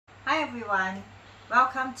Hi everyone,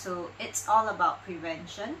 welcome to It's All About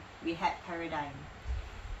Prevention, Rehab Paradigm.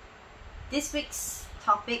 This week's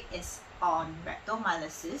topic is on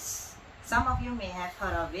rhabdomyolysis. Some of you may have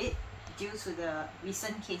heard of it due to the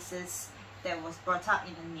recent cases that was brought up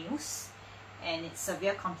in the news and its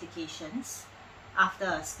severe complications after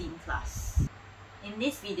a spin class. In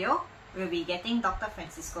this video, we'll be getting Dr.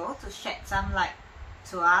 Francisco to shed some light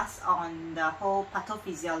to us on the whole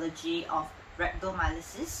pathophysiology of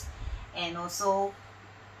rhabdomyolysis and also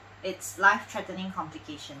its life-threatening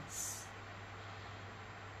complications.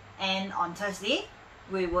 And on Thursday,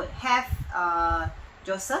 we would have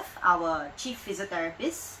Joseph, our chief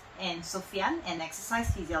physiotherapist, and Sofian, an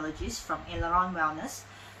exercise physiologist from Aileron Wellness,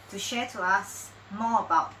 to share to us more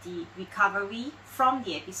about the recovery from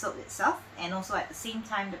the episode itself and also at the same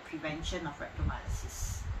time the prevention of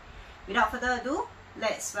rhabdomyolysis. Without further ado,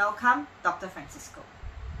 let's welcome Dr. Francisco.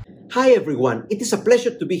 Hi everyone, it is a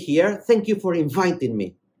pleasure to be here. Thank you for inviting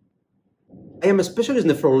me. I am a specialist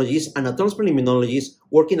nephrologist and a transplant immunologist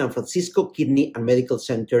working at Francisco Kidney and Medical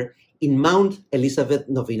Center in Mount Elizabeth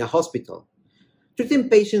Novena Hospital, treating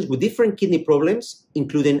patients with different kidney problems,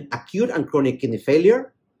 including acute and chronic kidney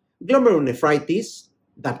failure, glomerulonephritis,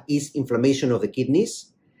 that is inflammation of the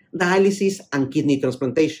kidneys, dialysis and kidney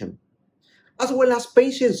transplantation, as well as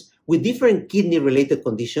patients with different kidney-related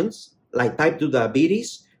conditions like type 2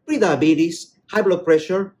 diabetes, prediabetes, high blood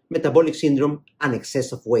pressure, metabolic syndrome, and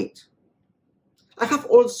excessive weight. I have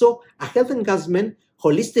also a health enhancement,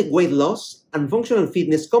 holistic weight loss, and functional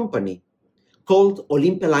fitness company called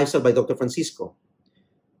Olympia Lifestyle by Dr. Francisco,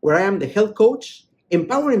 where I am the health coach,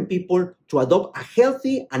 empowering people to adopt a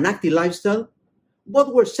healthy and active lifestyle,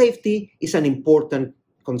 but where safety is an important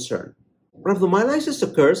concern. Rhabdomyolysis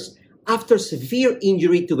occurs after severe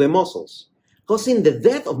injury to the muscles, causing the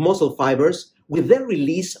death of muscle fibers with the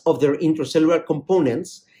release of their intracellular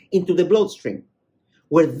components into the bloodstream,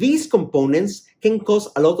 where these components can cause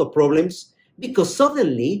a lot of problems because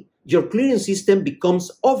suddenly your clearing system becomes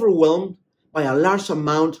overwhelmed by a large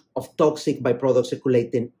amount of toxic byproducts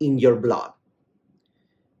circulating in your blood.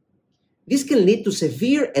 This can lead to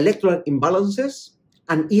severe electrolyte imbalances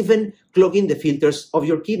and even clogging the filters of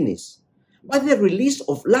your kidneys by the release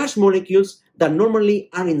of large molecules that normally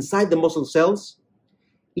are inside the muscle cells,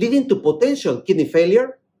 leading to potential kidney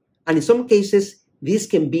failure, and in some cases, this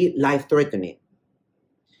can be life-threatening.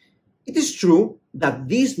 It is true that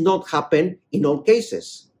this not happen in all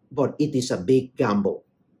cases, but it is a big gamble.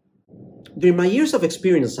 During my years of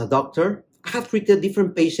experience as a doctor, I have treated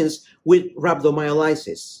different patients with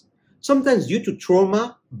rhabdomyolysis, sometimes due to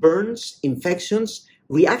trauma, burns, infections,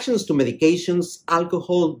 reactions to medications,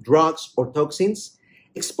 alcohol, drugs, or toxins,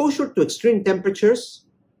 exposure to extreme temperatures,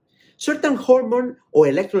 certain hormone or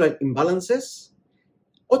electrolyte imbalances,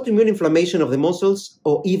 autoimmune inflammation of the muscles,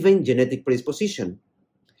 or even genetic predisposition.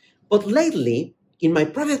 But lately, in my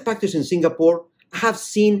private practice in Singapore, I have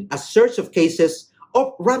seen a surge of cases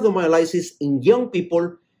of rhabdomyolysis in young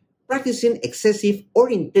people practicing excessive or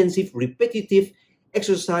intensive repetitive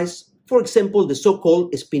exercise, for example, the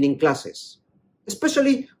so-called spinning classes,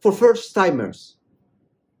 especially for first-timers.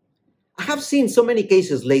 I have seen so many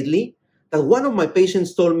cases lately that one of my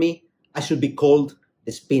patients told me I should be called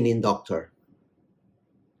the spinning doctor.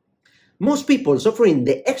 Most people suffering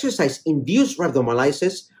the exercise-induced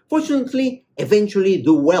rhabdomyolysis fortunately eventually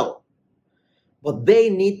do well, but they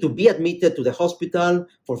need to be admitted to the hospital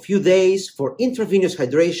for a few days for intravenous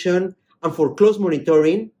hydration and for close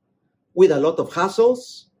monitoring with a lot of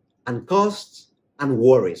hassles and costs and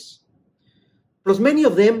worries. Plus, many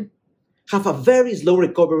of them have a very slow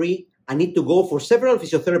recovery and need to go for several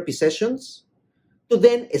physiotherapy sessions to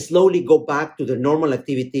then slowly go back to their normal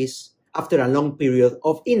activities after a long period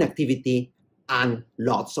of inactivity and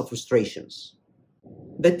lots of frustrations.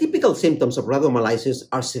 The typical symptoms of rhabdomyolysis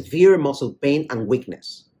are severe muscle pain and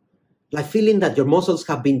weakness, like feeling that your muscles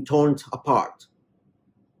have been torn apart.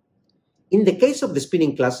 In the case of the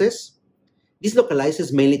spinning classes, this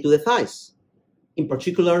localizes mainly to the thighs, in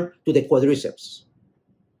particular to the quadriceps.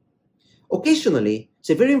 Occasionally,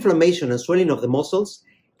 severe inflammation and swelling of the muscles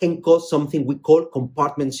can cause something we call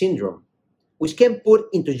compartment syndrome, which can put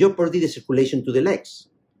into jeopardy the circulation to the legs,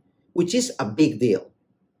 which is a big deal,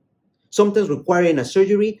 sometimes requiring a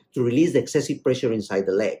surgery to release the excessive pressure inside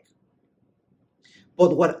the leg.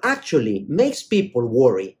 But what actually makes people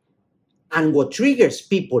worry and what triggers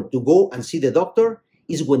people to go and see the doctor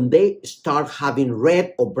is when they start having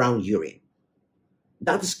red or brown urine.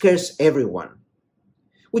 That scares everyone,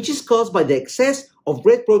 which is caused by the excess of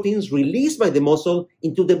red proteins released by the muscle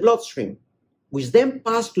into the bloodstream, which then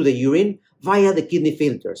pass to the urine via the kidney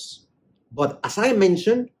filters. But as I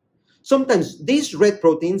mentioned, sometimes these red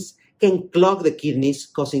proteins can clog the kidneys,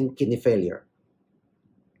 causing kidney failure.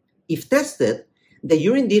 If tested, the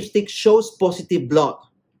urine dipstick shows positive blood,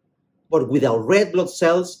 but without red blood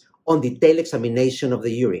cells on detailed examination of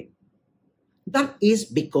the urine. That is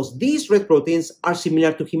because these red proteins are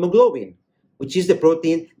similar to hemoglobin, which is the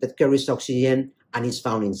protein that carries oxygen and is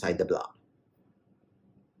found inside the blood.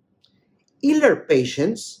 Iller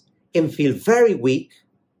patients can feel very weak,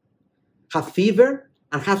 have fever,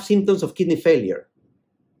 and have symptoms of kidney failure,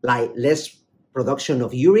 like less production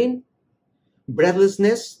of urine,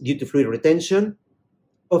 breathlessness due to fluid retention,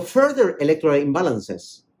 or further electrolyte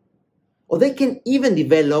imbalances. Or they can even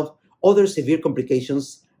develop other severe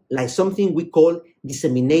complications like something we call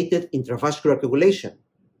disseminated intravascular coagulation.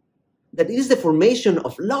 That is the formation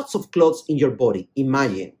of lots of clots in your body,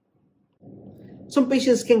 imagine. Some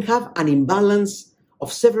patients can have an imbalance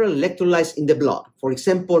of several electrolytes in the blood. For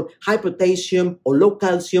example, high potassium or low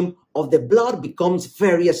calcium of the blood becomes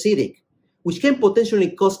very acidic, which can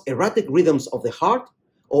potentially cause erratic rhythms of the heart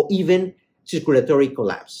or even circulatory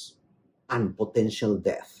collapse and potential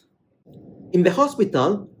death. In the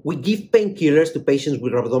hospital, we give painkillers to patients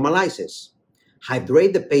with rhabdomyolysis,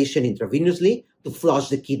 hydrate the patient intravenously to flush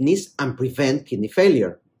the kidneys and prevent kidney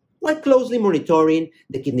failure, while closely monitoring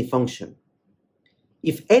the kidney function.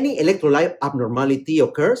 If any electrolyte abnormality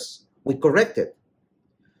occurs, we correct it.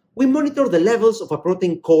 We monitor the levels of a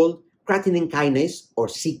protein called creatine kinase, or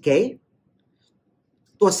CK,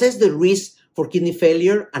 to assess the risk for kidney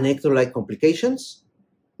failure and electrolyte complications,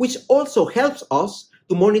 which also helps us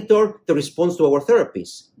to monitor the response to our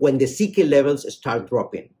therapies when the CK levels start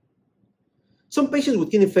dropping. Some patients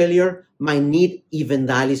with kidney failure might need even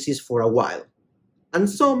dialysis for a while, and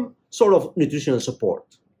some sort of nutritional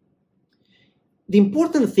support. The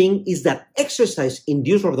important thing is that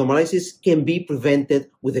exercise-induced rhabdomyolysis can be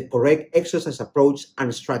prevented with the correct exercise approach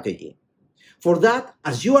and strategy. For that,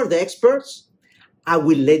 as you are the experts, I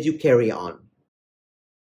will let you carry on.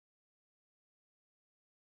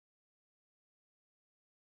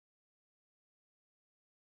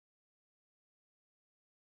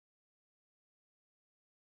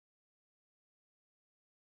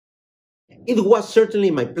 It was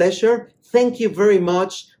certainly my pleasure. Thank you very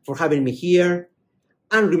much for having me here.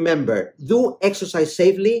 And remember, do exercise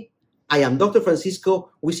safely. I am Dr.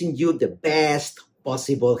 Francisco, wishing you the best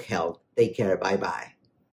possible health. Take care. Bye-bye.